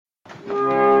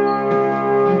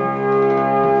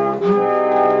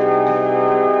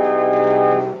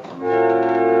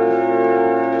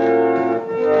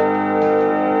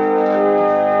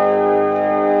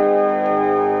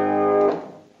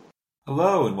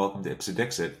welcome to Ipsa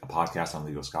Dixit, a podcast on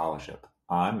legal scholarship.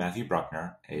 I'm Matthew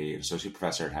Bruckner, an associate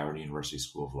professor at Howard University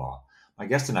School of Law. My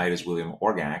guest tonight is William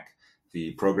Organek,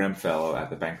 the program fellow at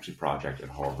the Bankruptcy Project at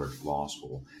Harvard Law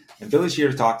School. And Billy's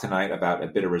here to talk tonight about a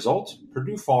bit of result,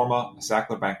 Purdue Pharma, a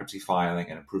Sackler bankruptcy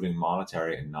filing, and improving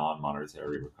monetary and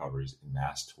non-monetary recoveries in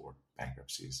mass tort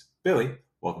bankruptcies. Billy,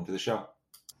 welcome to the show.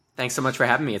 Thanks so much for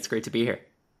having me. It's great to be here.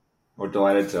 We're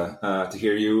delighted to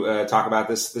hear you talk about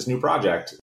this new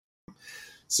project.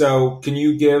 So can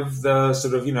you give the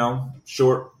sort of,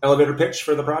 short elevator pitch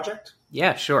for the project?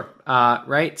 Yeah, sure.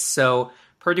 Right. So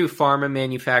Purdue Pharma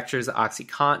manufactures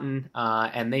OxyContin,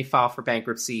 and they file for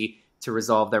bankruptcy to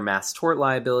resolve their mass tort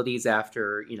liabilities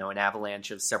after, an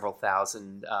avalanche of several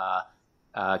thousand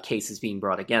cases being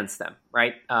brought against them.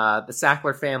 Right. The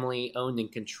Sackler family owned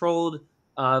and controlled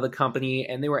the company,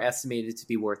 and they were estimated to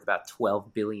be worth about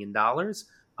 $12 billion.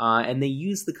 And they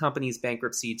used the company's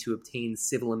bankruptcy to obtain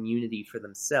civil immunity for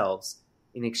themselves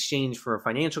in exchange for a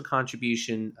financial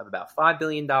contribution of about $5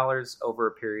 billion over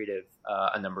a period of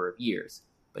a number of years.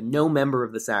 But no member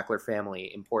of the Sackler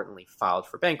family, importantly, filed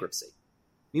for bankruptcy.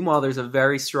 Meanwhile, there's a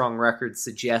very strong record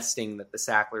suggesting that the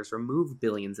Sacklers removed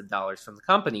billions of dollars from the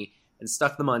company and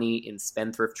stuck the money in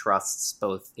spendthrift trusts,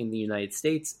 both in the United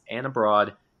States and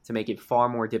abroad, to make it far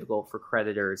more difficult for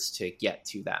creditors to get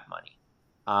to that money.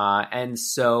 And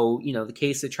so, the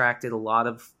case attracted a lot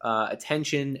of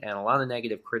attention and a lot of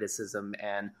negative criticism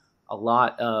and a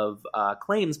lot of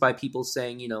claims by people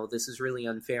saying, this is really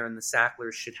unfair and the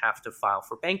Sacklers should have to file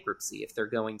for bankruptcy if they're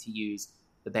going to use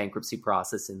the bankruptcy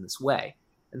process in this way.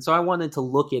 And so I wanted to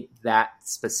look at that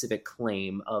specific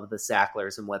claim of the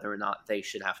Sacklers and whether or not they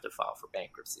should have to file for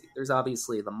bankruptcy. There's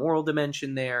obviously the moral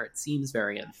dimension there. It seems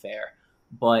very unfair.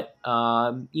 But,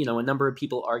 a number of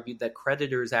people argued that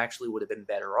creditors actually would have been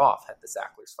better off had the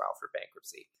Sacklers filed for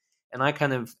bankruptcy. And I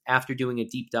kind of, after doing a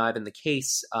deep dive in the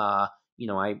case, I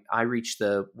reached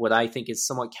what I think is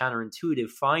somewhat counterintuitive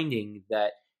finding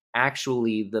that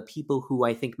actually the people who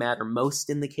I think matter most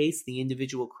in the case, the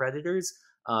individual creditors,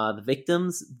 the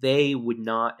victims, they would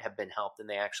not have been helped and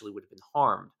they actually would have been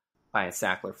harmed by a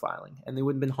Sackler filing. And they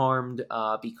would have been harmed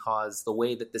because the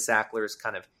way that the Sacklers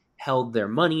kind of held their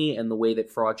money and the way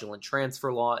that fraudulent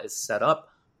transfer law is set up,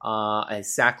 a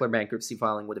Sackler bankruptcy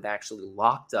filing would have actually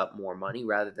locked up more money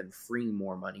rather than freeing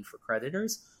more money for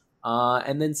creditors.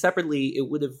 And then separately, it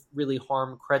would have really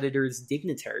harmed creditors'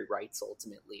 dignitary rights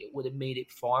ultimately. It would have made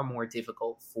it far more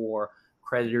difficult for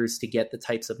creditors to get the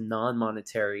types of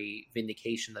non-monetary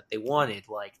vindication that they wanted,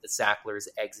 like the Sacklers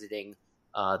exiting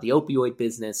the opioid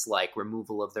business, like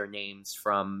removal of their names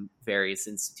from various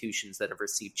institutions that have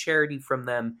received charity from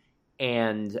them,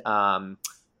 and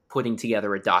putting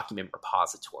together a document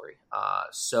repository.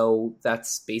 So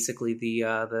that's basically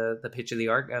the pitch of the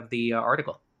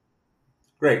article.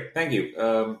 Great, thank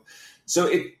you.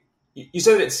 So you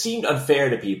said it seemed unfair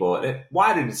to people.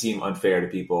 Why did it seem unfair to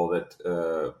people?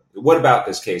 What about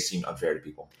this case seemed unfair to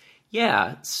people?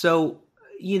 Yeah, so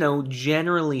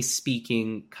generally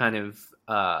speaking, kind of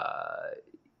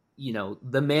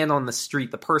the man on the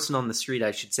street, the person on the street, I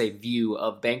should say, view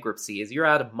of bankruptcy is you're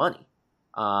out of money.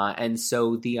 And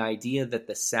so the idea that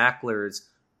the Sacklers,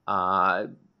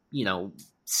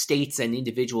 states and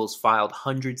individuals filed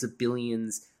hundreds of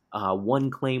billions. One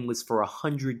claim was for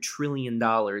 $100 trillion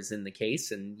in the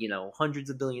case, and, hundreds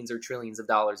of billions or trillions of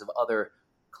dollars of other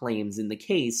claims in the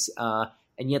case.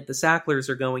 And yet the Sacklers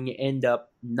are going to end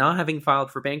up not having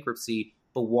filed for bankruptcy,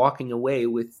 but walking away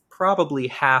with probably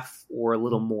half or a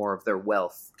little more of their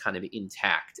wealth kind of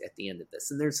intact at the end of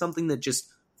this. And there's something that just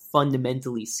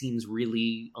fundamentally seems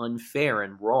really unfair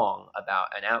and wrong about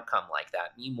an outcome like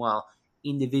that. Meanwhile,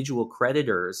 individual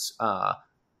creditors, the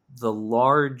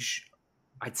large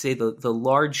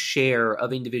share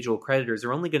of individual creditors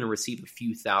are only going to receive a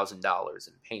few $1,000s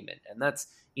in payment. And that's,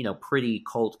 pretty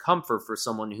cold comfort for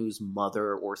someone whose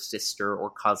mother or sister or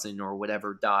cousin or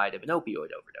whatever died of an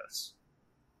opioid overdose.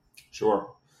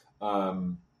 Sure.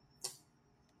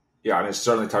 It's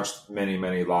certainly touched many,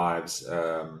 many lives.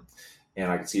 And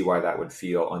I can see why that would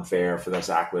feel unfair for the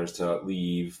Sacklers to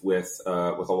leave with a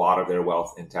lot of their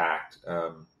wealth intact.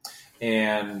 The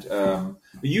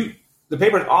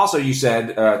paper also, you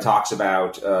said, talks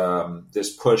about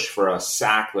this push for a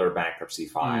Sackler bankruptcy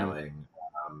filing,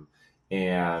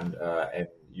 and in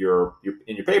your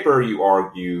paper you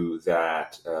argue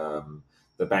that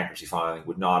the bankruptcy filing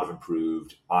would not have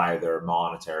improved either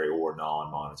monetary or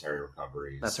non-monetary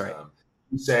recoveries. That's right.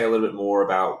 Can you say a little bit more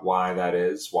about why that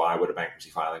is? Why would a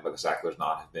bankruptcy filing by the Sacklers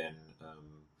not have been,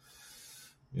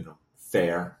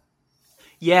 fair?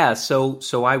 Yeah,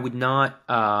 so I would not.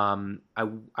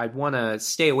 I'd want to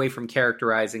stay away from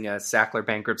characterizing a Sackler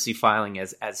bankruptcy filing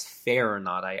as fair or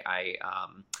not.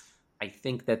 I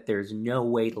think that there's no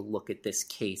way to look at this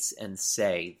case and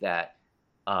say that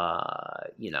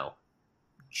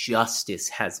justice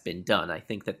has been done. I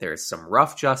think that there's some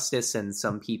rough justice and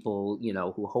some people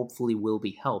who hopefully will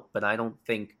be helped, but I don't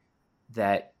think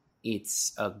that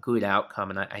it's a good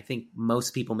outcome. And I think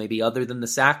most people, maybe other than the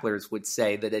Sacklers, would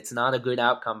say that it's not a good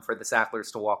outcome for the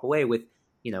Sacklers to walk away with,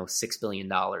 $6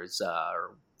 billion or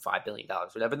 $5 billion,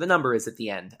 whatever the number is at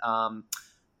the end.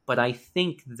 But I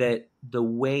think that the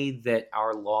way that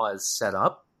our law is set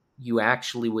up, you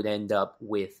actually would end up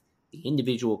with the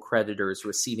individual creditors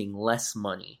receiving less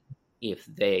money if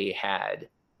the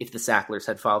Sacklers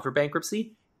had filed for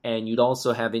bankruptcy. And you'd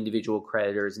also have individual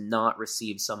creditors not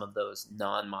receive some of those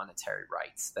non-monetary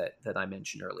rights that I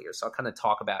mentioned earlier. So I'll kind of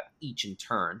talk about each in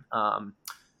turn.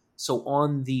 So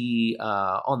on the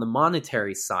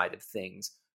monetary side of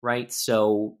things, right?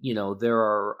 So, there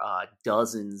are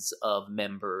dozens of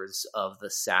members of the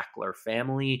Sackler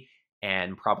family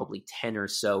and probably 10 or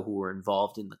so who are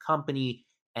involved in the company.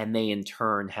 And they in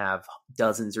turn have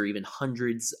dozens or even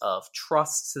hundreds of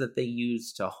trusts that they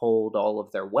use to hold all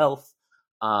of their wealth.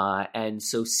 And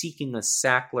so seeking a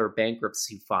Sackler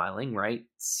bankruptcy filing, right,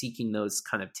 seeking those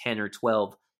kind of 10 or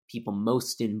 12 people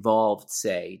most involved,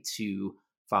 say, to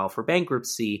file for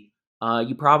bankruptcy,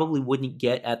 you probably wouldn't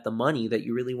get at the money that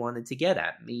you really wanted to get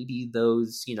at. Maybe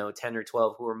those, 10 or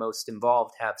 12 who are most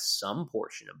involved have some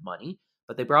portion of money,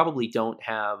 but they probably don't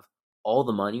have all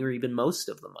the money or even most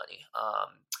of the money.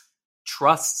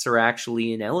 Trusts are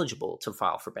actually ineligible to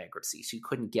file for bankruptcy, so you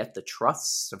couldn't get the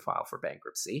trusts to file for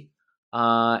bankruptcy.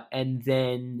 And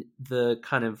then the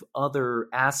kind of other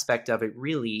aspect of it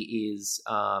really is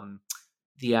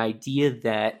the idea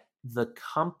that the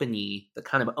company, the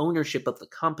kind of ownership of the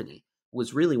company,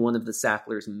 was really one of the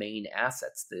Sacklers' main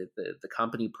assets. The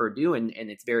company Purdue and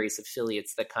its various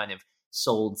affiliates that kind of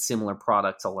sold similar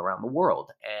products all around the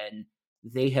world. And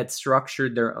they had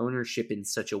structured their ownership in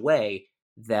such a way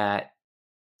that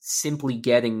simply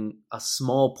getting a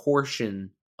small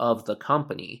portion of the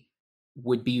company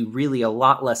would be really a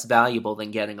lot less valuable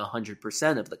than getting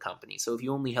 100% of the company. So if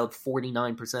you only held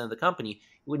 49% of the company,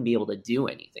 you wouldn't be able to do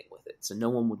anything with it. So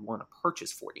no one would want to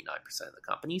purchase 49% of the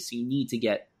company. So you need to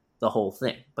get the whole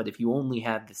thing. But if you only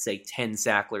had, say, 10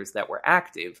 Sacklers that were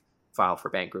active file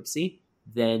for bankruptcy,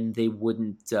 then they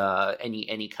wouldn't,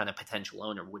 any kind of potential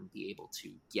owner wouldn't be able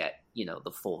to get,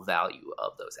 the full value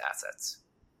of those assets.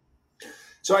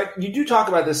 So you do talk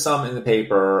about this some in the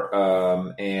paper,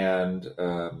 and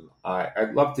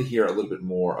I'd love to hear a little bit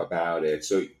more about it.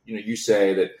 So, you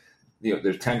say that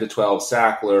there's 10 to 12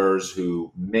 Sacklers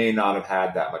who may not have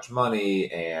had that much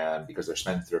money, and because their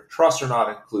spendthrift trusts are not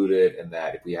included, and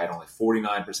that if we had only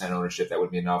 49% ownership, that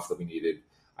would be enough. That we needed,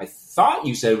 I thought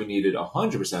you said we needed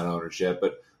 100% ownership,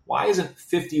 but why isn't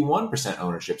 51%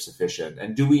 ownership sufficient?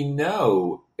 And do we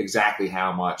know exactly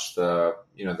how much the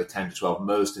 10 to 12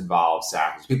 most involved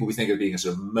Sacklers, people we think of being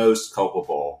sort of most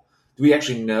culpable, do we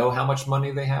actually know how much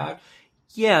money they had?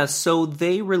 Yeah, so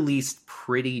they released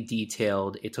pretty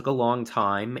detailed. It took a long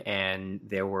time and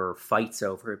there were fights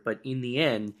over it, but in the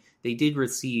end, they did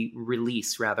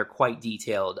release rather quite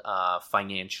detailed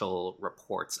financial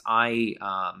reports. I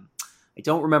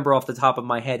don't remember off the top of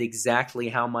my head exactly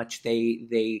how much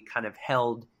they kind of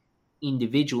held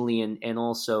individually, and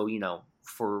also,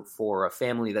 for a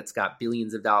family that's got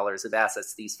billions of dollars of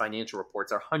assets, these financial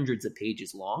reports are hundreds of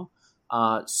pages long.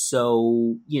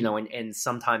 So, and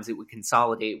sometimes it would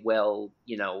consolidate, Richard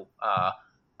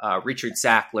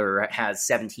Sackler has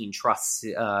 17 trusts,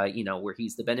 where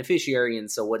he's the beneficiary.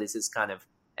 And so what is his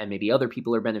and maybe other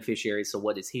people are beneficiaries. So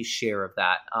what is his share of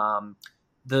that?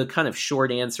 The kind of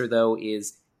short answer, though,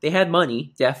 is they had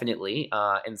money, definitely.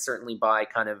 And certainly by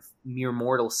kind of mere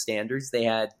mortal standards, they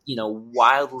had, they were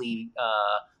wildly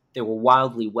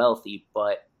wealthy,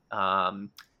 but,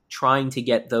 trying to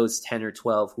get those 10 or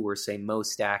 12 who were, say,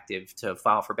 most active to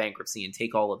file for bankruptcy and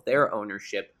take all of their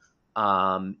ownership,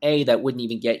 that wouldn't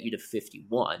even get you to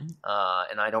 51.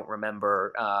 And I don't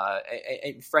remember,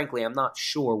 frankly, I'm not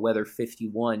sure whether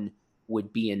 51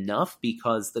 would be enough,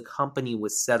 because the company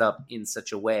was set up in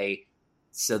such a way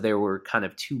so there were kind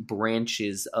of two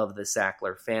branches of the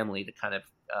Sackler family. To kind of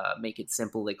make it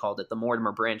simple, they called it the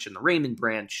Mortimer branch and the Raymond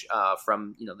branch,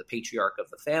 from the patriarch of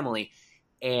the family.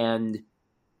 And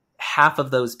half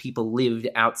of those people lived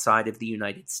outside of the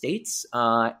United States,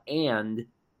 and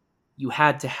you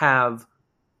had to have,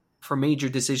 for major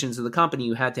decisions of the company,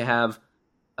 you had to have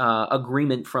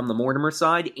agreement from the Mortimer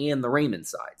side and the Raymond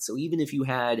side. So even if you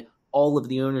had all of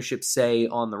the ownership, say,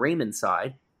 on the Raymond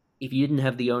side, if you didn't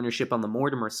have the ownership on the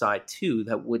Mortimer side too,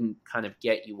 that wouldn't kind of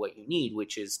get you what you need,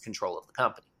 which is control of the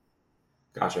company.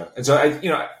 Gotcha. And so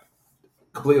I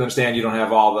completely understand you don't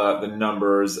have all the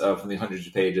numbers from the hundreds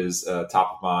of pages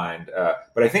top of mind,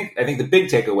 but I think the big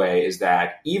takeaway is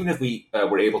that even if we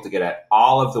were able to get at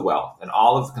all of the wealth and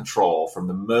all of the control from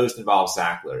the most involved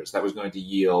Sacklers, that was going to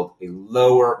yield a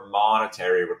lower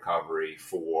monetary recovery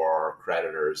for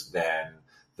creditors than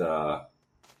the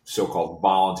so-called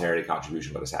voluntary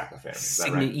contribution by the Sackler family. Is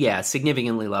that right? Yeah,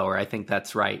 significantly lower. I think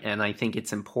that's right, and I think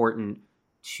it's important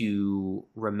to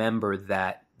remember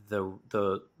that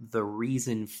the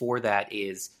reason for that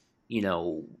is,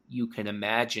 you can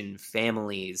imagine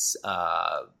families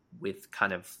with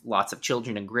kind of lots of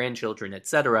children and grandchildren, et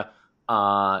cetera,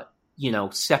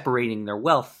 separating their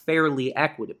wealth fairly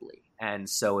equitably. And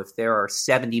so if there are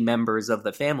 70 members of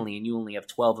the family and you only have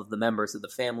 12 of the members of the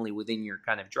family within your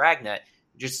kind of dragnet,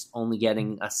 you're just only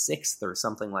getting a sixth or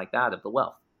something like that of the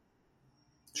wealth.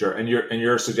 Sure, and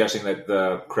you're suggesting that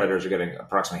the creditors are getting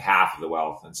approximately half of the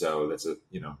wealth, and so that's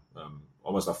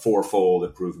almost a fourfold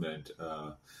improvement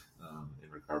in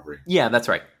recovery. Yeah, that's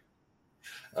right.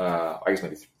 I guess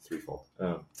maybe threefold.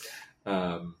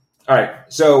 All right.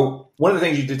 So one of the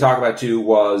things you did talk about too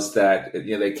was that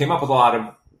they came up with a lot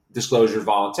of disclosure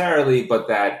voluntarily, but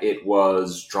that it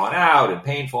was drawn out and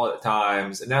painful at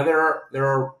times. And now there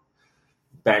are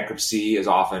bankruptcy is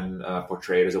often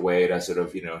portrayed as a way to sort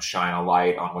of, shine a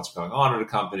light on what's going on at a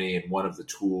company. And one of the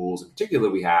tools in particular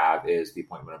we have is the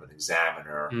appointment of an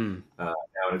examiner. Now,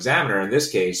 an examiner in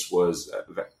this case was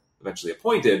eventually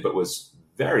appointed, but was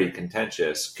very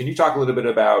contentious. Can you talk a little bit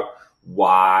about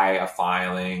why a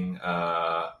filing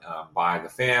by the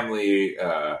family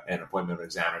and appointment of an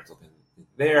examiner to look in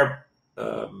their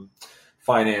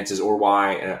finances, or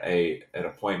why an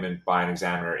appointment by an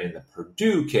examiner in the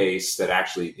Purdue case that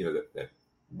actually, that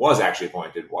was actually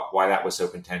appointed, why that was so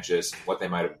contentious and what they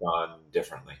might have done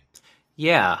differently?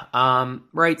 Yeah,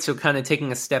 right. So kind of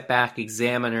taking a step back,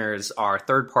 examiners are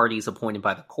third parties appointed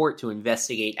by the court to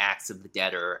investigate acts of the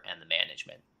debtor and the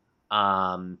management.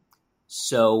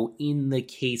 So in the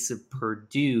case of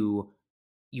Purdue,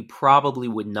 you probably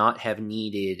would not have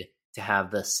needed to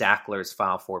have the Sacklers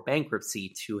file for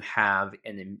bankruptcy to have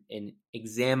an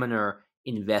examiner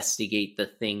investigate the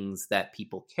things that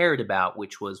people cared about,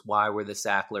 which was why were the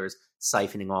Sacklers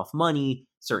siphoning off money,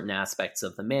 certain aspects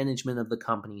of the management of the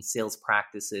company, sales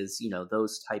practices,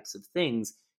 those types of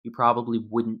things. You probably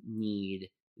wouldn't need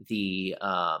the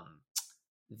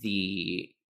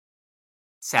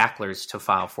Sacklers to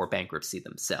file for bankruptcy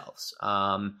themselves.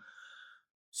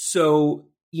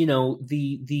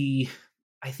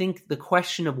 I think the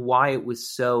question of why it was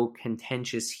so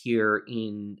contentious here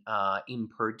in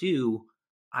Purdue,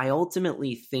 I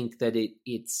ultimately think that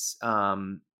it's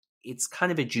kind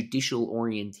of a judicial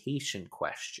orientation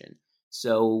question.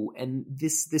 So, and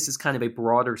this is kind of a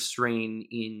broader strain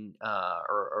in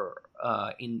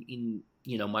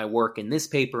my work in this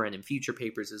paper and in future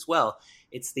papers as well.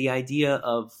 It's the idea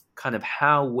of kind of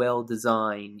how well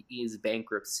designed is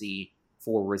bankruptcy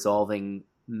for resolving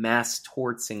mass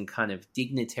torts and kind of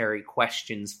dignitary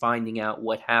questions, finding out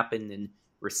what happened and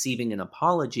receiving an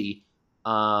apology,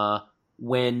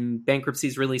 when bankruptcy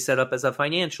is really set up as a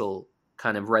financial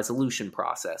kind of resolution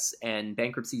process, and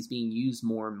bankruptcy is being used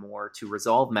more and more to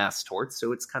resolve mass torts.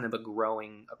 So it's kind of a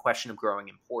question of growing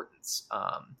importance.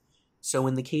 So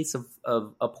in the case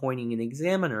of appointing an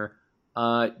examiner,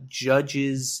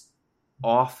 judges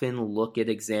often look at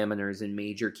examiners in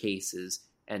major cases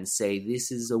and say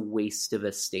this is a waste of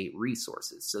estate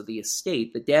resources. So the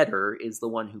estate, the debtor, is the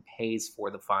one who pays for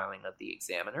the filing of the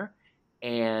examiner,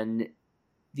 and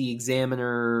the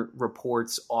examiner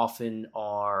reports often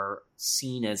are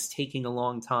seen as taking a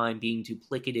long time, being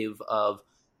duplicative of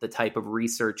the type of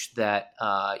research that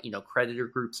creditor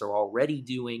groups are already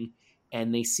doing,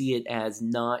 and they see it as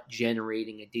not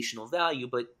generating additional value,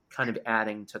 but kind of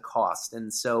adding to cost.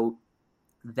 And so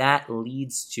that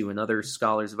leads to, and other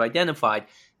scholars have identified,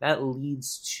 that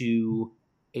leads to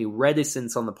a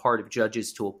reticence on the part of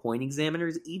judges to appoint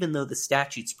examiners, even though the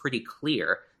statute's pretty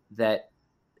clear that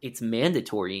it's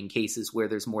mandatory in cases where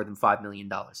there's more than $5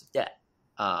 million of debt.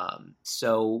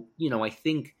 I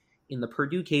think in the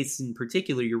Purdue case in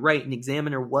particular, you're right, an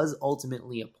examiner was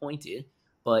ultimately appointed,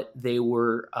 but they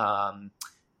were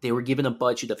given a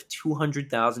budget of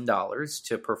 $200,000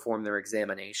 to perform their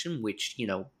examination, which,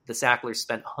 the Sacklers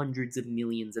spent hundreds of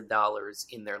millions of dollars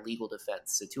in their legal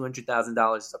defense. So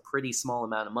 $200,000 is a pretty small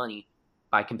amount of money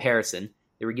by comparison.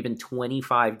 They were given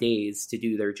 25 days to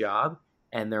do their job,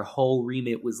 and their whole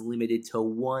remit was limited to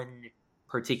one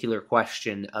particular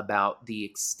question about the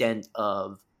extent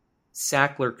of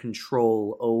Sackler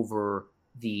control over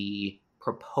the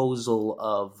proposal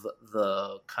of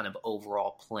the kind of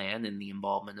overall plan and the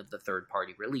involvement of the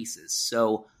third-party releases.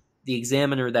 So the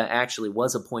examiner that actually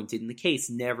was appointed in the case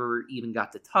never even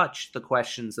got to touch the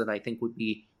questions that I think would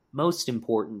be most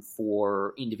important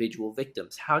for individual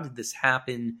victims. How did this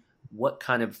happen? What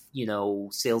kind of,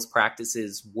 sales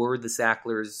practices were the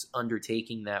Sacklers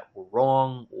undertaking that were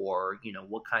wrong? Or,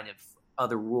 what kind of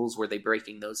other rules were they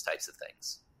breaking? Those types of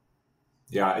things.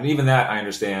 Yeah, and even that, I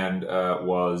understand,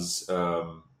 was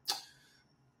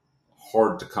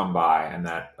hard to come by, and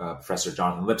that Professor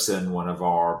Jonathan Lipson, one of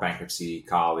our bankruptcy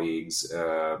colleagues,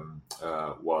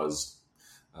 was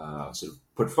sort of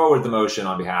put forward the motion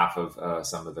on behalf of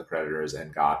some of the creditors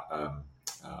and got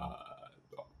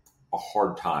a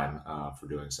hard time for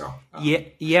doing so.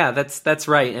 Yeah, that's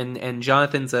right. And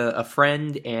Jonathan's a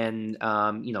friend, and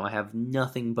I have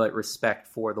nothing but respect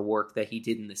for the work that he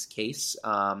did in this case.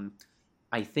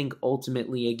 I think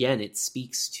ultimately, again, it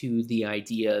speaks to the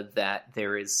idea that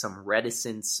there is some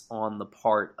reticence on the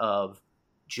part of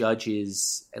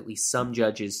judges, at least some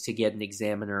judges, to get an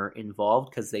examiner involved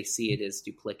because they see it as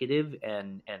duplicative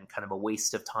and kind of a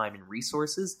waste of time and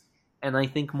resources. And I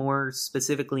think more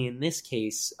specifically in this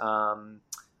case, I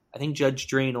think Judge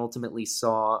Drain ultimately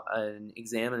saw an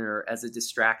examiner as a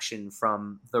distraction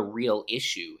from the real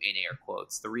issue, in air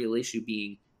quotes, the real issue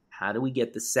being, how do we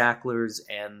get the Sacklers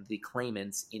and the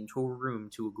claimants into a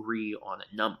room to agree on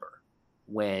a number?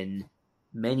 When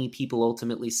many people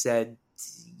ultimately said,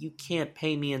 you can't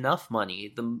pay me enough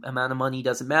money. The amount of money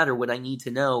doesn't matter. What I need to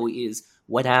know is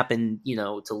what happened,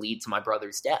 to lead to my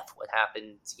brother's death. What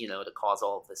happened, to cause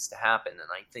all of this to happen. And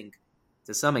I think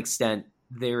to some extent,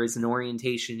 there is an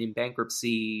orientation in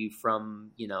bankruptcy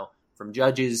from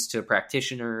judges to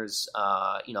practitioners,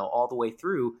 all the way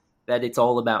through, that it's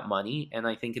all about money. And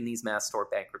I think in these mass tort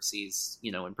bankruptcies,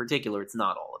 in particular, it's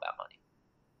not all about money.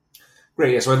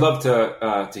 Great. Yeah, so I'd love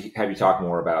to have you talk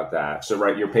more about that. So,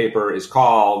 right, your paper is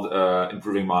called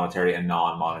Improving Monetary and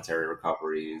Non-Monetary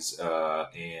Recoveries.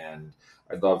 And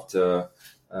I'd love to,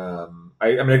 I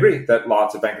agree that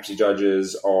lots of bankruptcy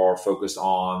judges are focused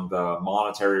on the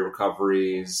monetary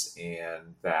recoveries,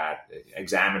 and that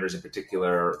examiners in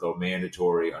particular, though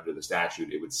mandatory under the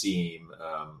statute, it would seem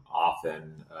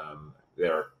often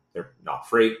they're not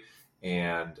free,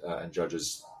 and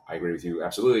judges, I agree with you,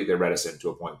 absolutely, they're reticent to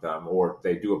appoint them, or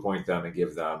they do appoint them and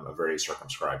give them a very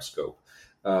circumscribed scope.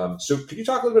 So could you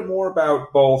talk a little bit more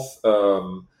about both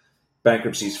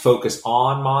bankruptcy's focus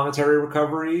on monetary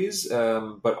recoveries,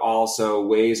 but also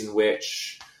ways in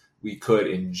which we could,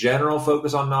 in general,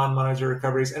 focus on non-monetary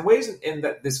recoveries, and ways in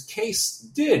that this case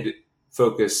did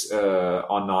focus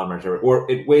on non-monetary, or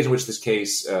ways in which this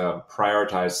case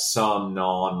prioritized some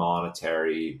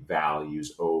non-monetary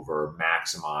values over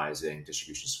maximizing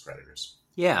distributions to creditors?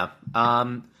 Yeah.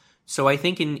 So I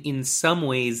think in some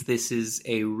ways this is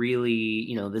a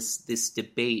really, this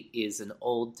debate is an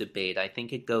old debate. I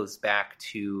think it goes back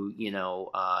to,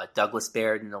 Douglas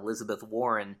Baird and Elizabeth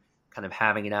Warren kind of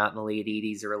having it out in the late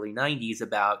 80s, early 90s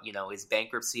about, is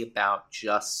bankruptcy about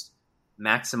just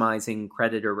maximizing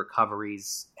creditor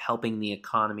recoveries, helping the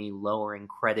economy, lowering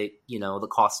credit, the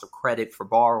cost of credit for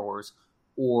borrowers,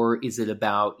 or is it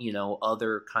about,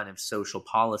 other kind of social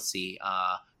policy,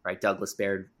 right? Douglas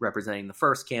Baird representing the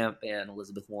first camp and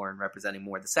Elizabeth Warren representing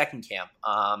more the second camp.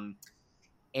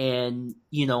 And,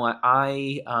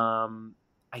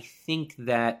 I think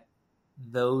that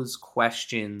those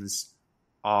questions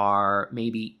are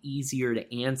maybe easier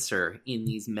to answer in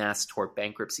these mass tort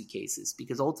bankruptcy cases,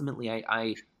 because ultimately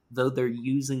I though they're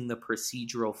using the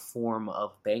procedural form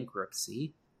of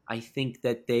bankruptcy, I think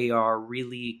that they are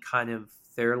really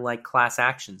they're like class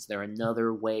actions. They're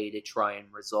another way to try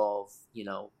and resolve,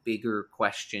 bigger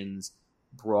questions,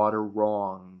 broader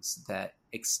wrongs that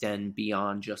extend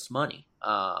beyond just money.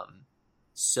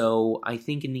 So I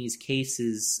think in these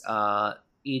cases,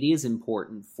 it is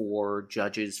important for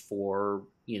judges, for,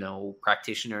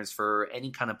 practitioners, for any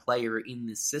kind of player in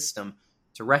this system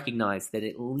to recognize that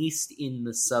at least in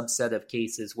the subset of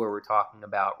cases where we're talking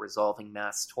about resolving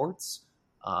mass torts,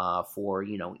 for,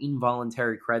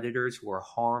 involuntary creditors who are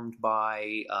harmed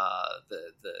by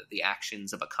the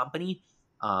actions of a company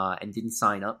and didn't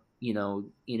sign up,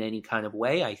 in any kind of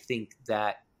way, I think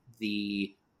that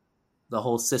the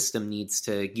whole system needs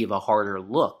to give a harder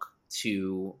look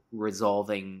to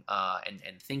resolving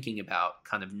and thinking about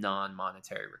kind of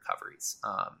non-monetary recoveries.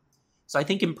 So I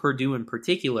think in Purdue in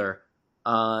particular,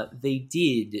 they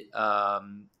did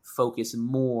focus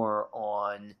more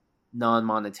on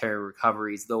non-monetary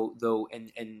recoveries, though,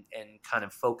 and kind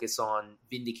of focus on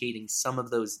vindicating some of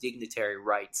those dignitary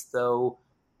rights, though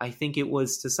I think it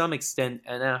was to some extent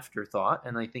an afterthought,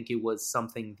 and I think it was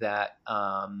something that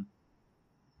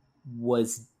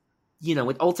was,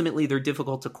 ultimately they're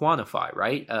difficult to quantify,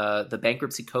 right? The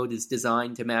bankruptcy code is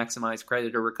designed to maximize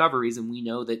creditor recoveries, and we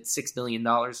know that $6 billion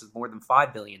is more than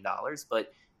 $5 billion,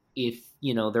 but if,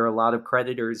 there are a lot of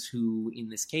creditors who, in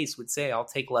this case, would say, I'll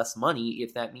take less money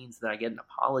if that means that I get an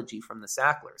apology from the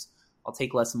Sacklers. I'll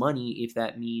take less money if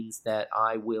that means that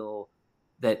I will,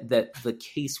 that the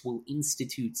case will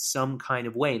institute some kind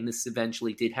of way, and this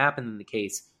eventually did happen in the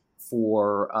case,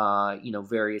 for,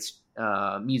 various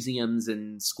museums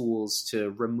and schools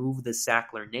to remove the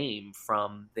Sackler name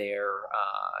from their,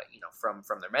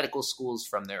 from their medical schools,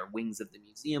 from their wings of the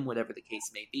museum, whatever the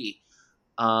case may be.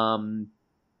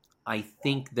 I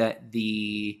think that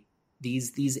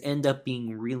these end up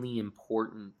being really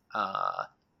important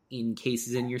in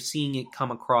cases, and you're seeing it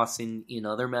come across in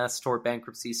other mass tort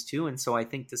bankruptcies too. And so I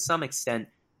think to some extent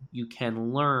you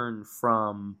can learn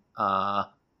from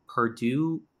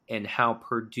Purdue and how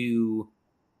Purdue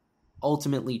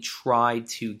ultimately tried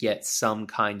to get some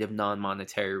kind of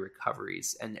non-monetary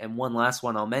recoveries. And one last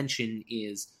one I'll mention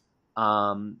is,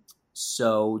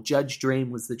 so Judge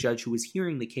Drain was the judge who was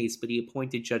hearing the case, but he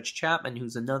appointed Judge Chapman,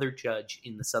 who's another judge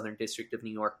in the Southern District of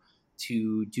New York,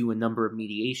 to do a number of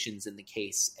mediations in the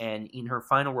case. And in her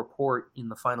final report, in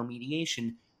the final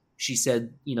mediation, she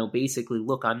said, basically,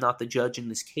 look, I'm not the judge in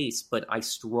this case, but I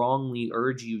strongly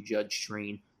urge you, Judge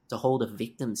Drain, to hold a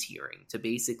victims hearing, to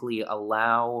basically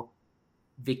allow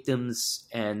victims,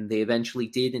 and they eventually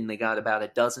did, and they got about a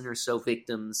dozen or so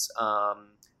victims,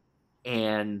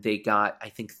 and they got, I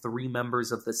think, 3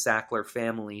 members of the Sackler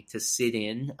family to sit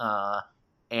in,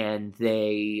 and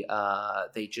they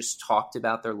just talked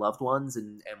about their loved ones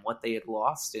and what they had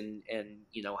lost, and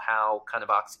how kind of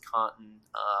OxyContin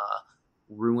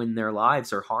ruined their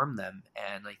lives or harmed them.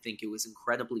 And I think it was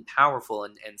incredibly powerful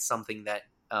and something that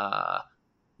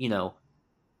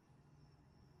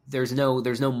there's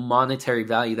no monetary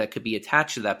value that could be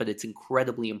attached to that, but it's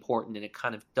incredibly important, and it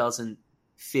kind of doesn't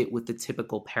fit with the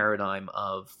typical paradigm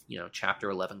of, Chapter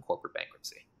 11 corporate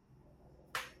bankruptcy.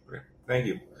 Great. Thank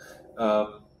you.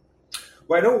 Well,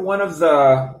 I know one of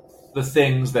the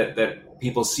things that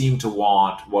people seem to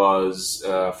want was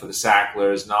for the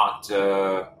Sacklers not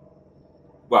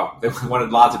they wanted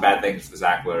lots of bad things for the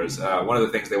Sacklers. One of the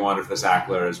things they wanted for the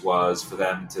Sacklers was for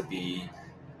them to be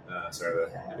a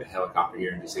helicopter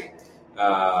here in DC,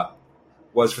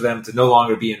 was for them to no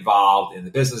longer be involved in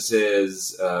the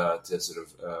businesses, to sort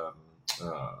of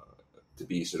to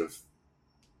be sort of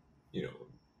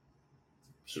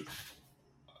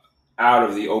out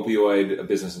of the opioid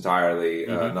business entirely,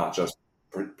 not just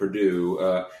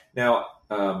Purdue. Now,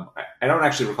 I don't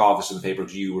actually recall if this in the paper,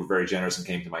 because you were very generous and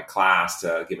came to my class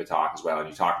to give a talk as well, and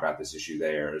you talked about this issue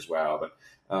there as well. But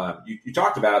you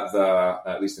talked about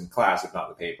at least in class, if not in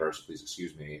the paper, so please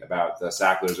excuse me, about the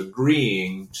Sacklers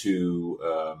agreeing to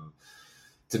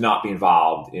not be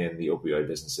involved in the opioid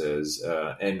businesses.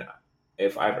 And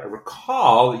if I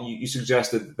recall, you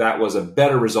suggested that was a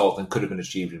better result than could have been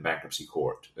achieved in bankruptcy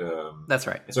court. That's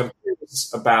right. So I'm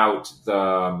curious about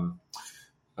the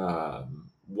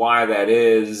why that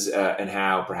is, and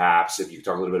how perhaps if you could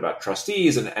talk a little bit about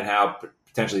trustees and how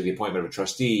potentially the appointment of a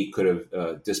trustee could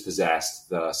have dispossessed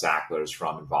the Sacklers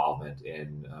from involvement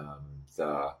in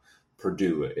the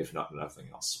Purdue, if not nothing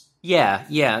else.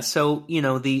 Yeah. So,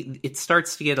 it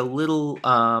starts to get a little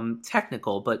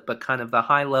technical, but kind of the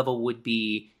high level would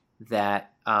be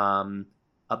that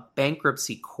a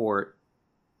bankruptcy court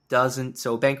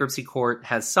so a bankruptcy court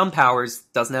has some powers,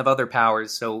 doesn't have other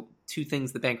powers. So 2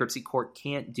 things the bankruptcy court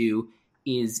can't do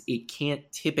is it can't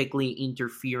typically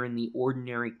interfere in the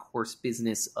ordinary course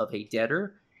business of a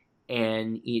debtor,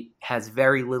 and it has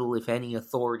very little, if any,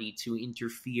 authority to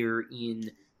interfere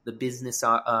in the business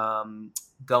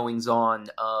goings-on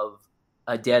of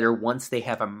a debtor once they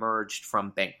have emerged from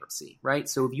bankruptcy, right?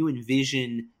 So if you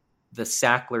envision the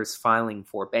Sacklers filing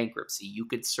for bankruptcy, you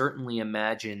could certainly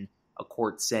imagine a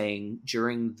court saying,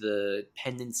 during the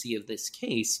pendency of this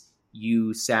case, you,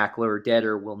 Sackler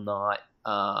debtor, will not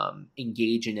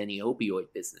engage in any opioid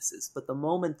businesses. But the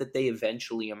moment that they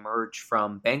eventually emerge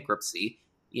from bankruptcy,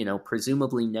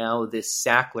 presumably now this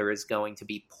Sackler is going to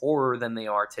be poorer than they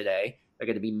are today. They're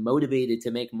going to be motivated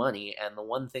to make money, and the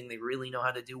one thing they really know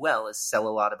how to do well is sell a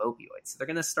lot of opioids. So they're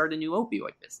going to start a new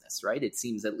opioid business, right? It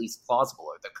seems at least plausible,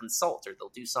 or they'll consult, or they'll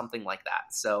do something like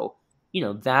that. So,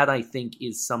 that I think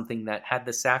is something that, had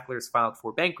the Sacklers filed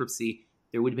for bankruptcy,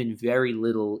 there would have been very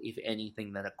little, if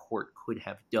anything, that a court could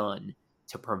have done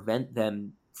to prevent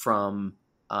them from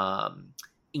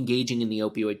engaging in the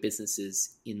opioid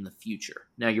businesses in the future.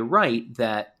 Now, you're right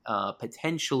that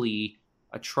potentially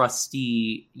a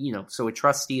trustee, so a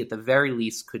trustee at the very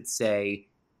least could say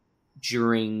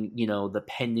during, the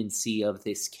pendency of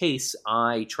this case,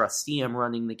 I, trustee, am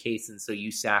running the case, and so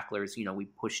you Sacklers, we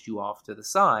pushed you off to the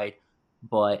side,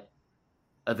 but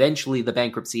eventually the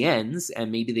bankruptcy ends,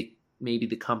 and maybe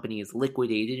the company is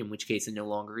liquidated, in which case it no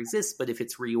longer exists. But if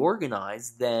it's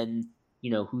reorganized, then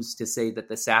who's to say that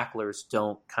the Sacklers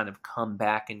don't kind of come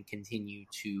back and continue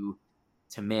to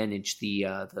manage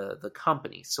the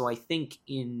company? So I think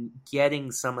in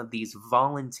getting some of these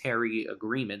voluntary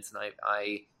agreements, and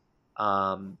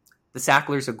the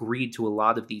Sacklers agreed to a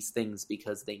lot of these things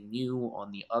because they knew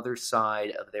on the other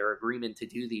side of their agreement to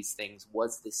do these things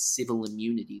was the civil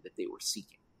immunity that they were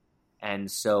seeking.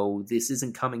 And so this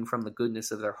isn't coming from the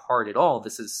goodness of their heart at all.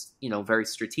 This is, very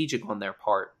strategic on their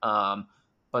part.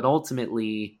 But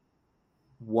ultimately,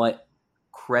 what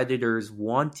creditors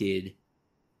wanted,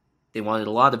 they wanted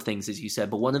a lot of things, as you said.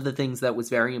 But one of the things that was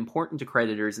very important to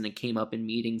creditors, and it came up in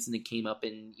meetings and it came up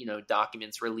in,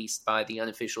 documents released by the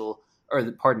official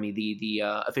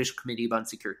Committee of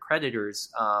Unsecured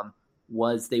Creditors,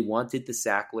 was they wanted the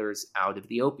Sacklers out of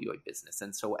the opioid business.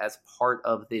 And so as part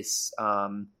of this,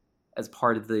 as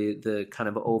part of the kind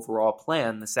of overall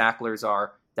plan, the Sacklers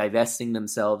are divesting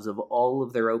themselves of all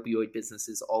of their opioid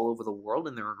businesses all over the world,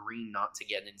 and they're agreeing not to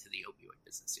get into the opioid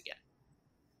business again.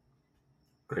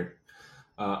 Great.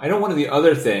 I know one of the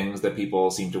other things that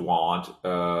people seem to want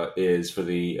is for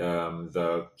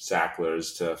the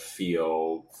Sacklers to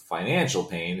feel financial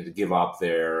pain and to give up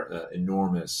their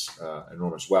enormous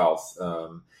wealth.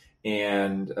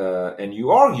 And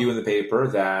you argue in the paper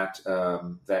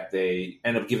that they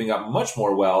end up giving up much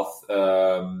more wealth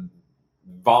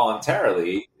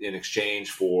voluntarily in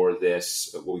exchange for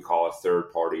this, what we call a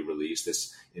third-party release,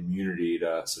 this immunity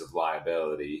to sort of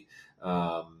liability,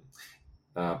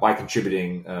 by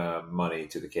contributing money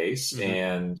to the case,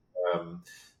 and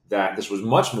that this was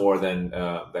much more than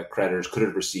that creditors could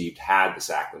have received had the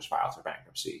Sacklers filed for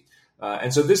bankruptcy.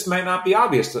 And so this might not be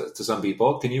obvious to some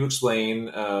people. Can you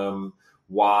explain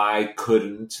why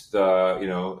couldn't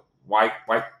why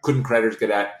couldn't creditors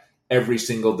get at every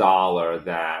single dollar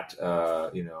that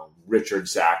Richard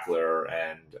Sackler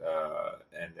and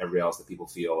everybody else that people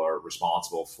feel are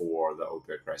responsible for the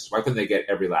opioid crisis? Why couldn't they get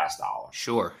every last dollar?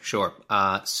 Sure.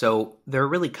 So there are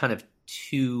really kind of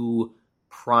two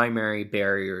primary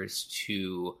barriers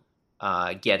to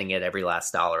getting at every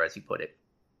last dollar, as you put it.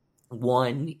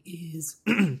 One is,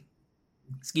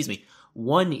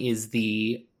 One is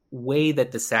the way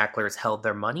that the Sacklers held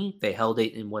their money. They held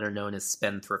it in what are known as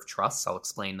spendthrift trusts. I'll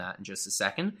explain that in just a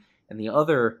second. And the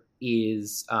other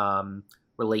is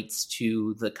relates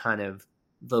to the kind of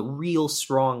the real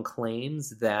strong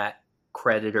claims that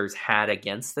creditors had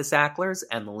against the Sacklers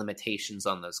and the limitations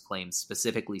on those claims,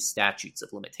 specifically statutes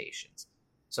of limitations.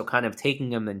 So kind of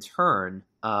taking them in turn,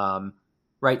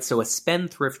 right? So a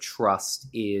spendthrift trust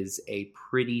is a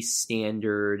pretty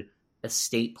standard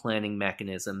estate planning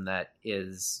mechanism that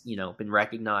is, been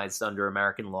recognized under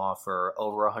American law for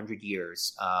over 100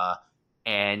 years.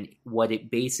 And what it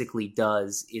basically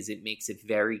does is it makes it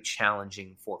very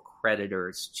challenging for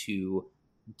creditors to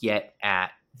get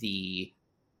at the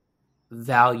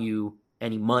value,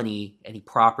 any money, any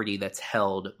property that's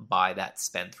held by that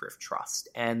spendthrift trust.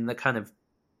 And the kind of,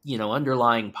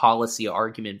 underlying policy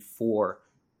argument for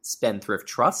spendthrift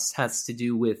trusts has to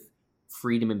do with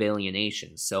freedom of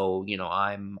alienation. So,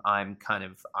 I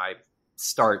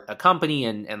start a company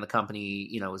and the company,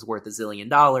 is worth $1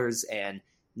 zillion, and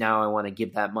now I want to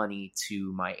give that money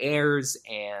to my heirs,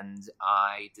 and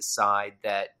I decide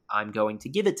that I'm going to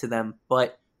give it to them,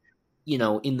 but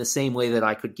in the same way that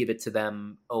I could give it to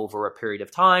them over a period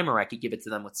of time, or I could give it to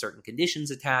them with certain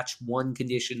conditions attached. One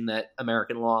condition that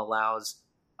American law allows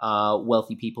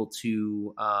wealthy people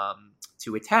to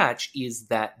attach is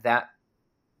that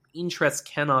interest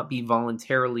cannot be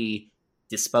voluntarily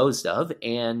disposed of,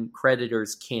 and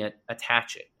creditors can't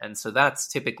attach it. And so that's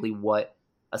typically what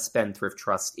a spendthrift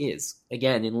trust is.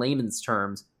 Again, in layman's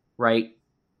terms, right?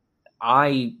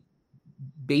 The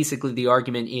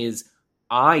argument is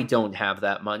I don't have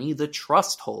that money. The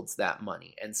trust holds that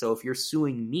money. And so if you're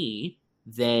suing me,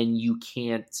 then you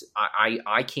can't,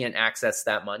 I can't access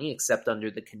that money except under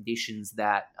the conditions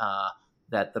that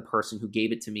the person who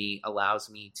gave it to me allows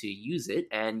me to use it,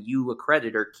 and you, a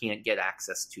creditor, can't get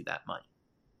access to that money.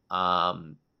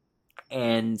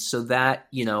 And so that,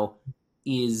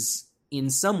 is in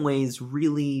some ways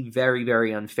really very,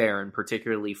 very unfair, and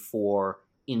particularly for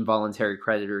involuntary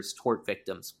creditors, tort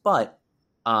victims. But,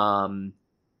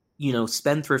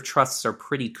 spendthrift trusts are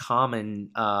pretty common.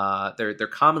 They're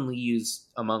commonly used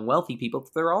among wealthy people.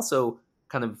 They're also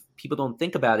kind of, people don't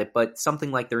think about it, but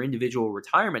something like their individual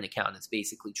retirement account is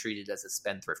basically treated as a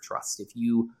spendthrift trust. If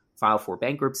you file for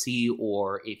bankruptcy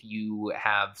or if you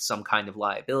have some kind of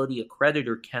liability, a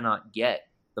creditor cannot get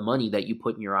the money that you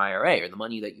put in your IRA or the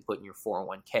money that you put in your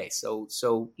 401k. So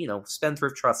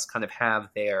spendthrift trusts kind of have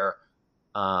their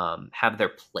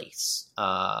place.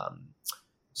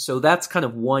 So that's kind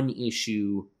of one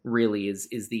issue, really,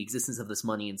 is the existence of this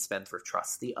money in spendthrift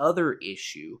trusts. The other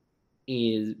issue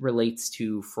relates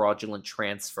to fraudulent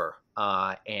transfer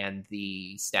and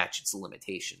the statutes of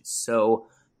limitations. So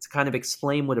to kind of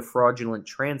explain what a fraudulent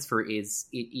transfer is,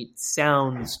 it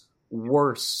sounds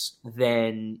worse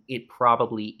than it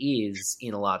probably is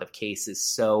in a lot of cases.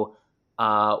 So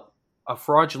a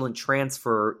fraudulent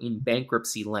transfer in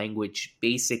bankruptcy language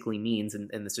basically means,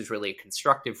 and this is really a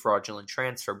constructive fraudulent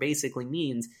transfer, basically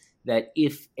means that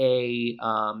if a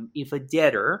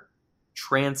debtor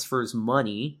transfers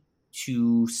money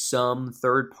to some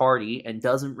third party and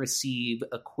doesn't receive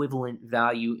equivalent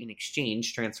value in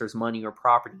exchange, transfers money or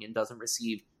property and doesn't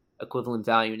receive equivalent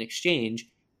value in exchange,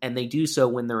 and they do so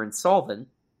when they're insolvent,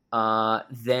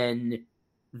 then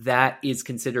that is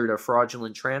considered a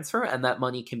fraudulent transfer, and that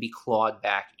money can be clawed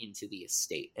back into the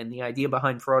estate. And the idea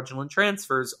behind fraudulent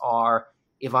transfers are,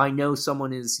 if I know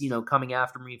someone is, coming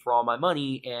after me for all my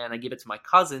money and I give it to my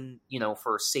cousin,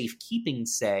 for safekeeping,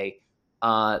 say,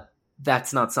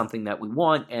 that's not something that we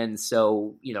want. And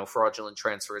so, fraudulent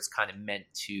transfer is kind of meant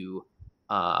to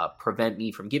prevent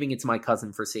me from giving it to my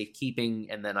cousin for safekeeping,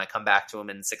 and then I come back to him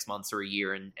in 6 months or a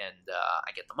year and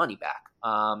I get the money back.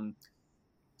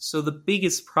 So the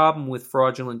biggest problem with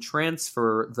fraudulent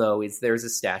transfer, though, is there's a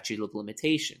statute of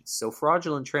limitations. So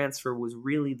fraudulent transfer was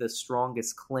really the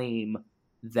strongest claim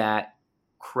that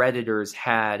creditors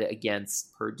had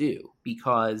against Purdue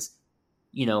because,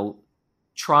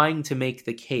 trying to make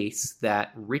the case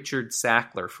that Richard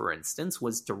Sackler, for instance,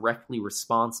 was directly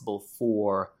responsible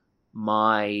for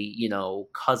my,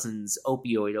 cousin's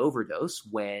opioid overdose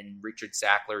when Richard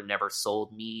Sackler never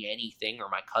sold me anything or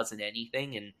my cousin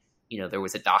anything, and there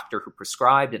was a doctor who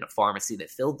prescribed and a pharmacy that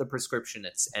filled the prescription.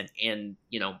 And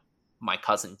my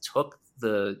cousin took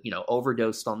the,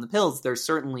 overdosed on the pills. There's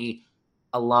certainly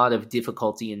a lot of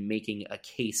difficulty in making a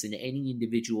case in any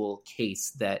individual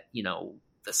case that,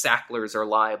 the Sacklers are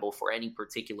liable for any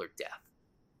particular death.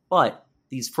 But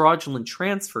these fraudulent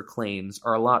transfer claims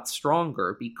are a lot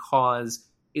stronger because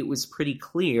it was pretty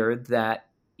clear that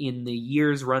in the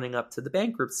years running up to the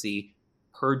bankruptcy,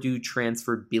 Purdue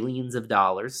transferred billions of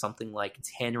dollars, something like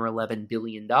 $10 or $11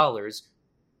 billion,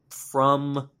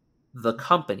 from the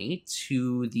company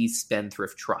to these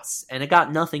spendthrift trusts, and it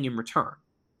got nothing in return.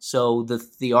 So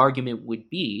the argument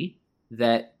would be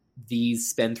that these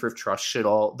spendthrift trusts should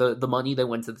all, the money that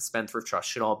went to the spendthrift trust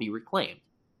should all be reclaimed.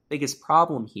 Biggest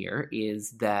problem here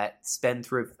is that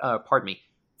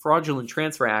fraudulent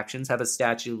transfer actions have a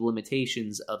statute of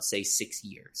limitations of, say, 6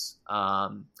 years.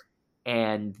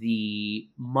 And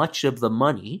much of the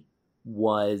money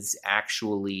was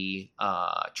actually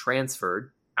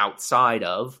transferred outside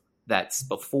of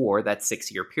before that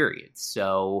 6-year period.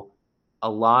 So a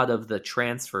lot of the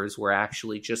transfers were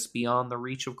actually just beyond the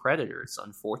reach of creditors,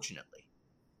 unfortunately.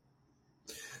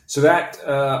 So that,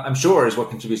 I'm sure, is what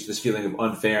contributes to this feeling of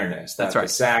unfairness. That That's right.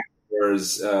 The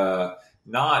Sacklers,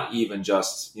 not even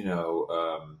just,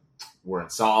 were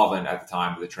insolvent at the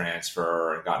time of the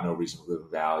transfer and got no reasonable living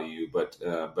value, but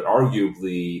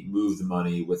arguably moved the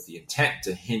money with the intent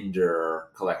to hinder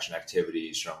collection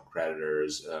activities from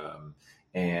creditors.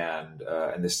 And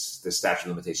this statute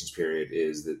of limitations period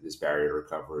is this barrier to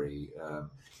recovery.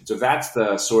 And so that's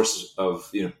the source of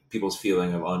people's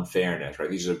feeling of unfairness, right?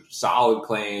 These are solid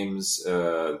claims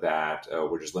that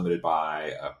were just limited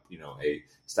by a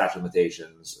statute of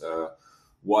limitations.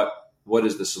 What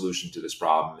is the solution to this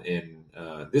problem in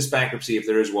this bankruptcy, if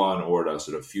there is one, or to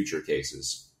sort of future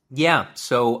cases? Yeah,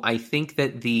 so I think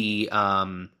that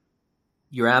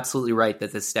you're absolutely right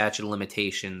that the statute of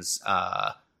limitations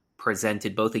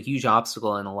presented both a huge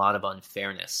obstacle and a lot of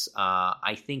unfairness.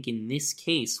 I think in this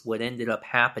case, what ended up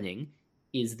happening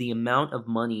is the amount of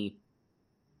money,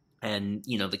 and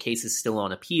the case is still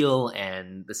on appeal,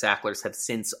 and the Sacklers have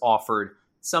since offered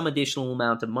some additional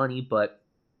amount of money, but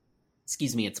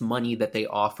it's money that they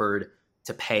offered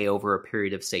to pay over a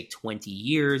period of, say, 20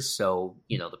 years. So,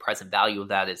 the present value of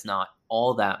that is not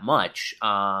all that much.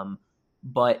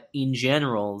 But in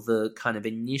general, the kind of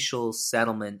initial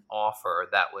settlement offer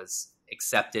that was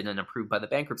accepted and approved by the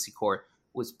bankruptcy court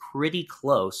was pretty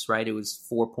close, right? It was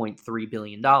 $4.3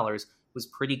 billion, was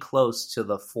pretty close to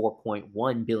the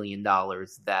 $4.1 billion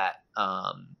that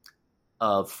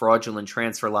of fraudulent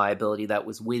transfer liability that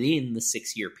was within the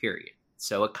 6-year period.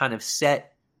 So it kind of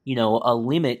set, a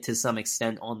limit to some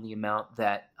extent on the amount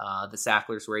that the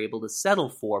Sacklers were able to settle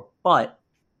for. But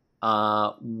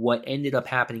what ended up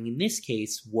happening in this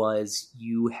case was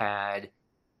you had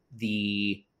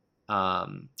the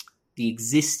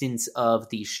existence of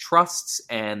these trusts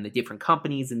and the different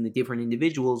companies and the different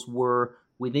individuals were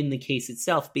within the case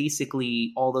itself.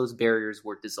 Basically, all those barriers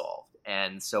were dissolved.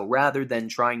 And so rather than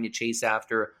trying to chase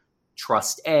after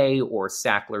Trust A or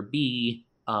Sackler B,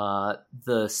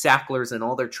 the Sacklers and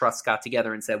all their trusts got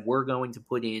together and said, we're going to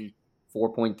put in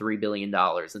 $4.3 billion,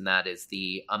 and that is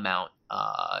the amount,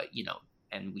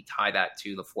 and we tie that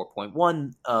to the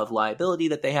 4.1 of liability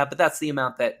that they have, but that's the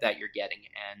amount that you're getting.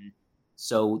 And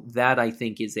so that, I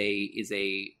think, is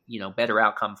a better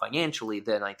outcome financially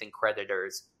than I think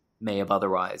creditors may have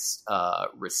otherwise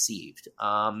received.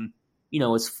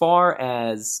 As far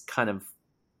as kind of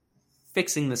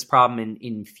fixing this problem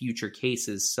in future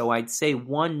cases, so I'd say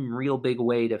one real big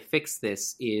way to fix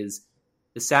this is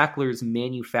the Sacklers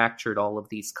manufactured all of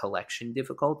these collection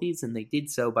difficulties, and they did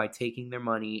so by taking their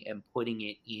money and putting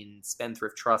it in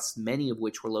spendthrift trusts, many of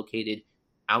which were located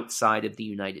outside of the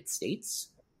United States.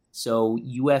 So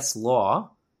U.S.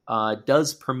 law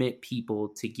does permit people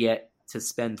to get to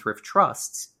spendthrift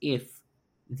trusts if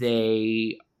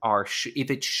they are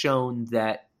if it's shown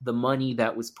that the money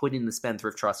that was put in the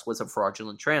spendthrift trust was a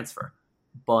fraudulent transfer.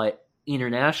 But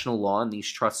international law, and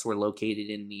these trusts were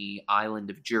located in the island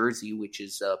of Jersey, which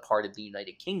is part of the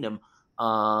United Kingdom,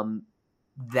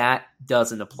 that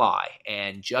doesn't apply.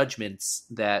 And judgments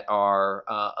that are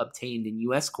obtained in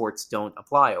U.S. courts don't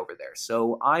apply over there.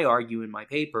 So I argue in my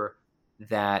paper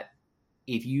that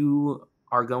if you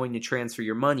are going to transfer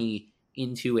your money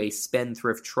into a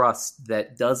spendthrift trust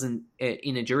that doesn't,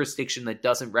 in a jurisdiction that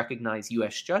doesn't recognize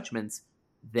U.S. judgments,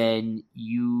 then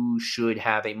you should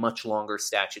have a much longer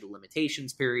statute of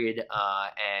limitations period,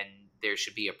 and there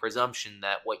should be a presumption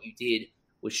that what you did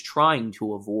was trying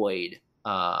to avoid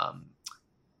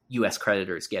U.S.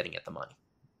 creditors getting at the money.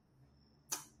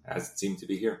 As it seemed to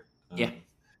be here. Yeah.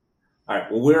 All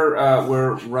right. Well,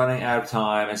 we're running out of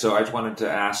time, and so I just wanted to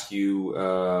ask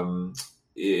you: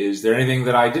 is there anything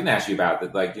that I didn't ask you about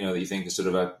that, that you think is sort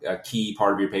of a key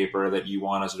part of your paper that you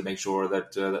want to sort of make sure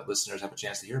that that listeners have a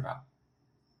chance to hear about?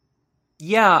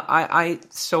 Yeah, I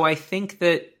think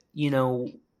that,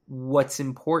 what's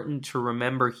important to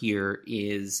remember here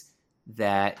is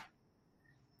that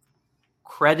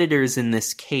creditors in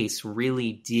this case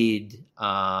really did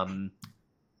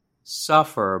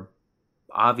suffer,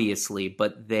 obviously,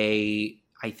 but they,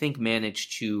 I think,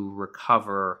 managed to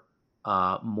recover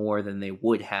more than they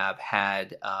would have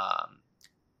had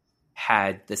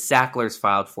the Sacklers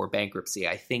filed for bankruptcy.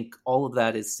 I think all of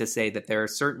that is to say that there are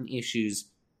certain issues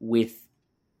with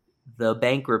the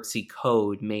bankruptcy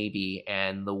code, maybe,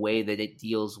 and the way that it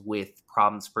deals with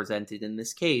problems presented in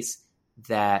this case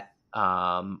that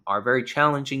are very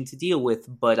challenging to deal with,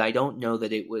 but I don't know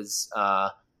that it was,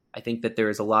 I think that there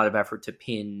is a lot of effort to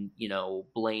pin,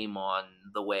 blame on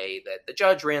the way that the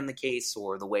judge ran the case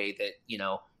or the way that,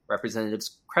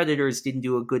 representatives' creditors didn't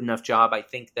do a good enough job. I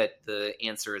think that the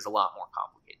answer is a lot more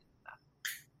complicated than that.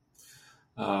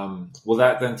 Well,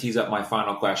 that then tees up my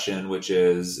final question, which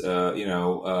is,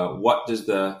 what does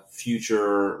your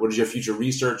future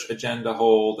research agenda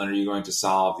hold, and are you going to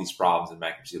solve these problems in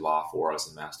bankruptcy law for us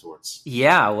in mass torts?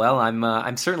 Yeah, well,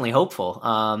 I'm certainly hopeful.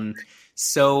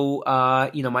 So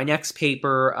my next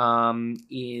paper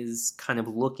is kind of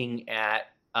looking at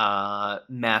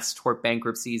mass tort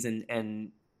bankruptcies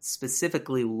and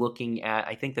specifically looking at,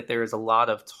 I think that there is a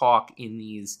lot of talk in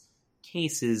these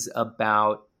cases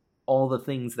about all the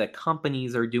things that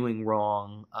companies are doing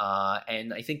wrong,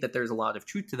 and I think that there's a lot of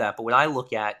truth to that. But what I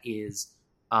look at is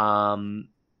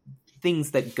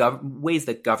things that ways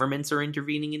that governments are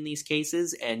intervening in these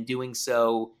cases, and doing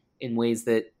so in ways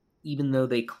that, even though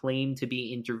they claim to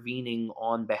be intervening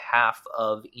on behalf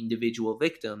of individual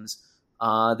victims,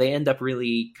 they end up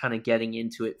really kind of getting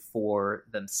into it for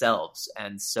themselves.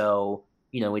 And so,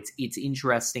 it's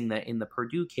interesting that in the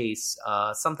Purdue case,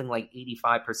 something like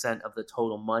 85% of the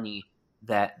total money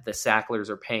that the Sacklers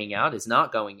are paying out is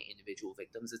not going to individual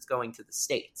victims. It's going to the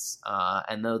states.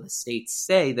 And though the states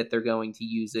say that they're going to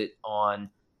use it on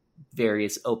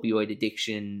various opioid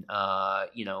addiction,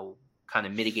 kind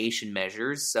of mitigation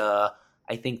measures,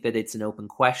 I think that it's an open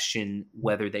question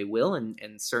whether they will. And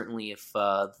certainly if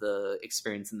the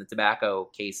experience in the tobacco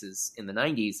cases in the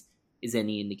 90s is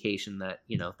any indication that,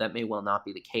 that may well not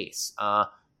be the case.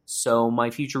 So my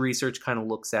future research kind of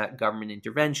looks at government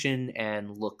intervention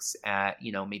and looks at,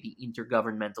 maybe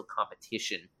intergovernmental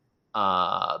competition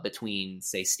between,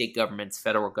 say, state governments,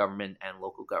 federal government, and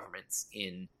local governments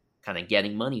in kind of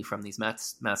getting money from these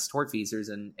mass tortfeasors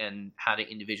and how do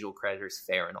individual creditors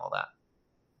fare and all that.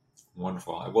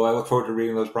 Wonderful. Well, I look forward to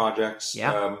reading those projects.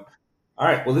 Yeah. All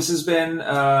right. Well, this has been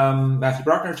Matthew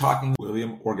Bruckner talking to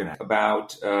William Organak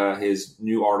about his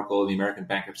new article in the American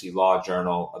Bankruptcy Law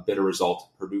Journal, A Bitter Result,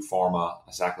 Purdue Pharma,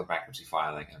 a Sackler bankruptcy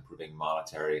filing, and improving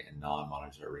monetary and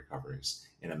non-monetary recoveries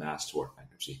in a mass tort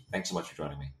bankruptcy. Thanks so much for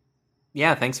joining me.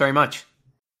 Yeah, thanks very much.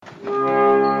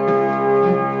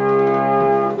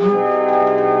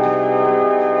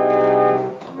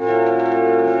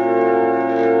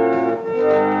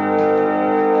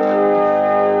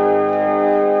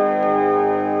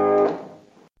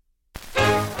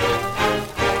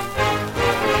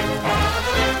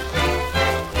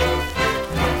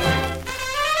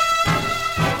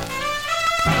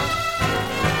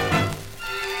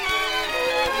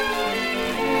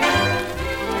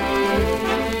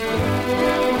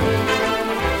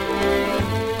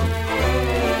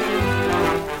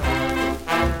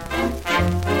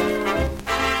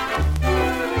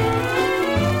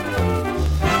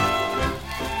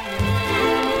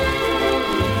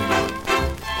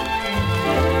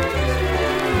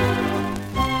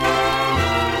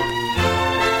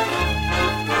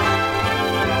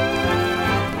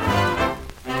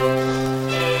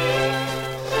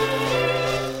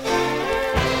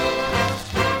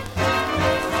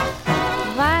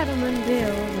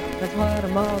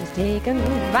 Taking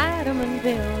vitamin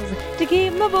pills to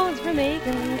keep my bones from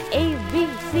aching. A, B,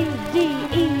 C, D,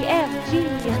 E, F, G.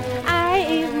 I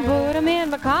even put them in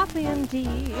my coffee and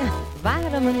tea.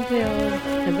 Vitamin pills,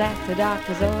 'cause that's the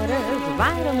doctor's orders.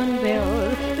 Vitamin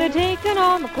pills, they're taking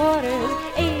all my quarters.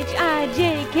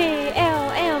 H-I-J-K-L-M-N.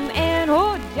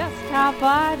 Oh, just how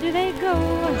far do they go?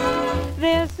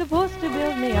 They're supposed to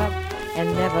build me up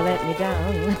and never let me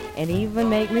down, and even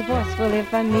make me forceful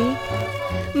if I'm meek.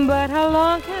 But how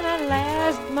long can I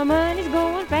last? My money's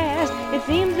going fast. It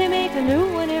seems they make a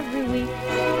new one every week.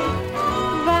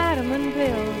 Vitamin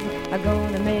pills are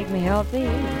gonna make me healthy.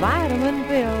 Vitamin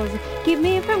pills keep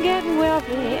me from getting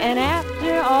wealthy. And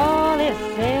after all is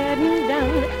said and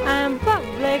done, I'm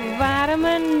public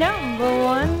vitamin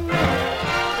 #1.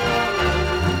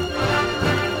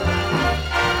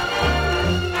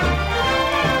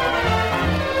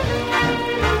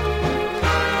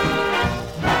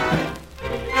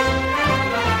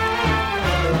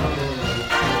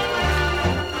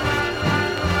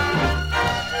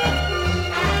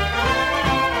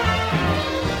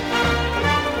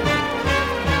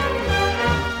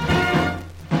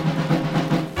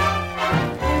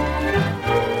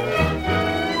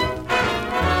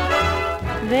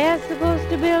 They're supposed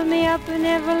to build me up and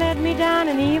never let me down,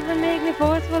 and even make me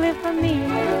forceful if I'm mean.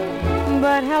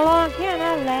 But how long can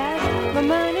I last? My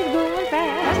money's going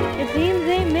fast. It seems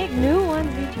they make new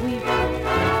ones each week.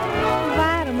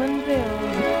 Vitamin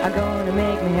pills are gonna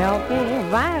make me healthy.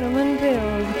 Vitamin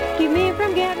pills keep me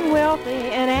from getting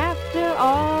wealthy. And after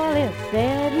all